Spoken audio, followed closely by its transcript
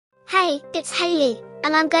Hey, it's Haley,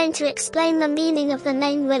 and I'm going to explain the meaning of the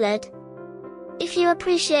name Willard. If you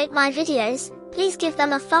appreciate my videos, please give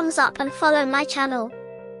them a thumbs up and follow my channel.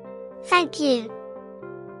 Thank you.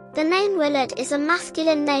 The name Willard is a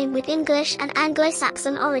masculine name with English and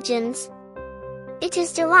Anglo-Saxon origins. It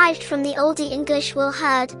is derived from the Old English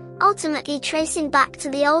Willard, ultimately tracing back to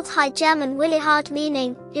the Old High German Willard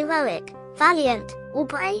meaning heroic, valiant, or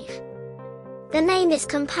brave. The name is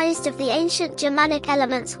composed of the ancient Germanic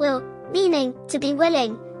elements will, meaning to be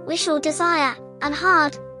willing, wish or desire, and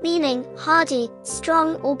hard, meaning hardy,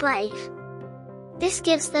 strong or brave. This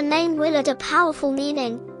gives the name Willard a powerful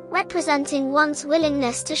meaning, representing one's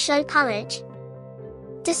willingness to show courage.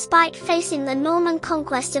 Despite facing the Norman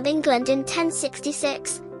conquest of England in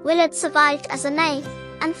 1066, Willard survived as a name,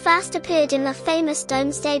 and first appeared in the famous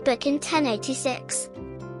Domesday Book in 1086.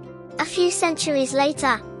 A few centuries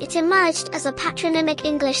later, it emerged as a patronymic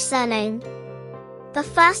English surname. The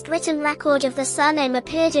first written record of the surname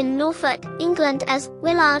appeared in Norfolk, England as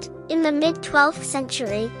Willard, in the mid-12th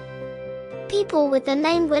century. People with the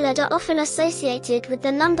name Willard are often associated with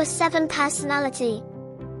the number 7 personality.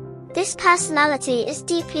 This personality is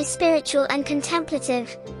deeply spiritual and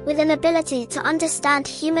contemplative, with an ability to understand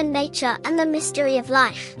human nature and the mystery of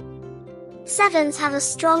life. Sevens have a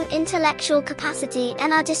strong intellectual capacity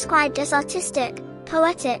and are described as artistic,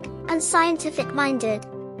 poetic, and scientific-minded.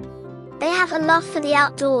 They have a love for the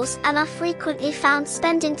outdoors and are frequently found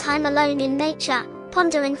spending time alone in nature,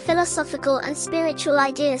 pondering philosophical and spiritual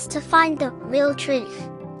ideas to find the real truth.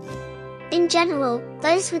 In general,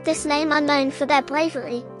 those with this name are known for their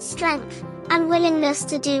bravery, strength, and willingness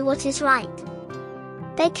to do what is right.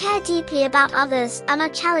 They care deeply about others and are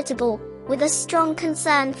charitable, with a strong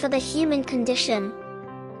concern for the human condition.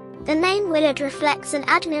 The name Willard reflects an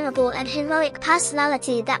admirable and heroic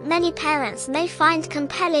personality that many parents may find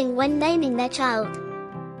compelling when naming their child.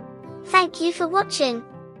 Thank you for watching.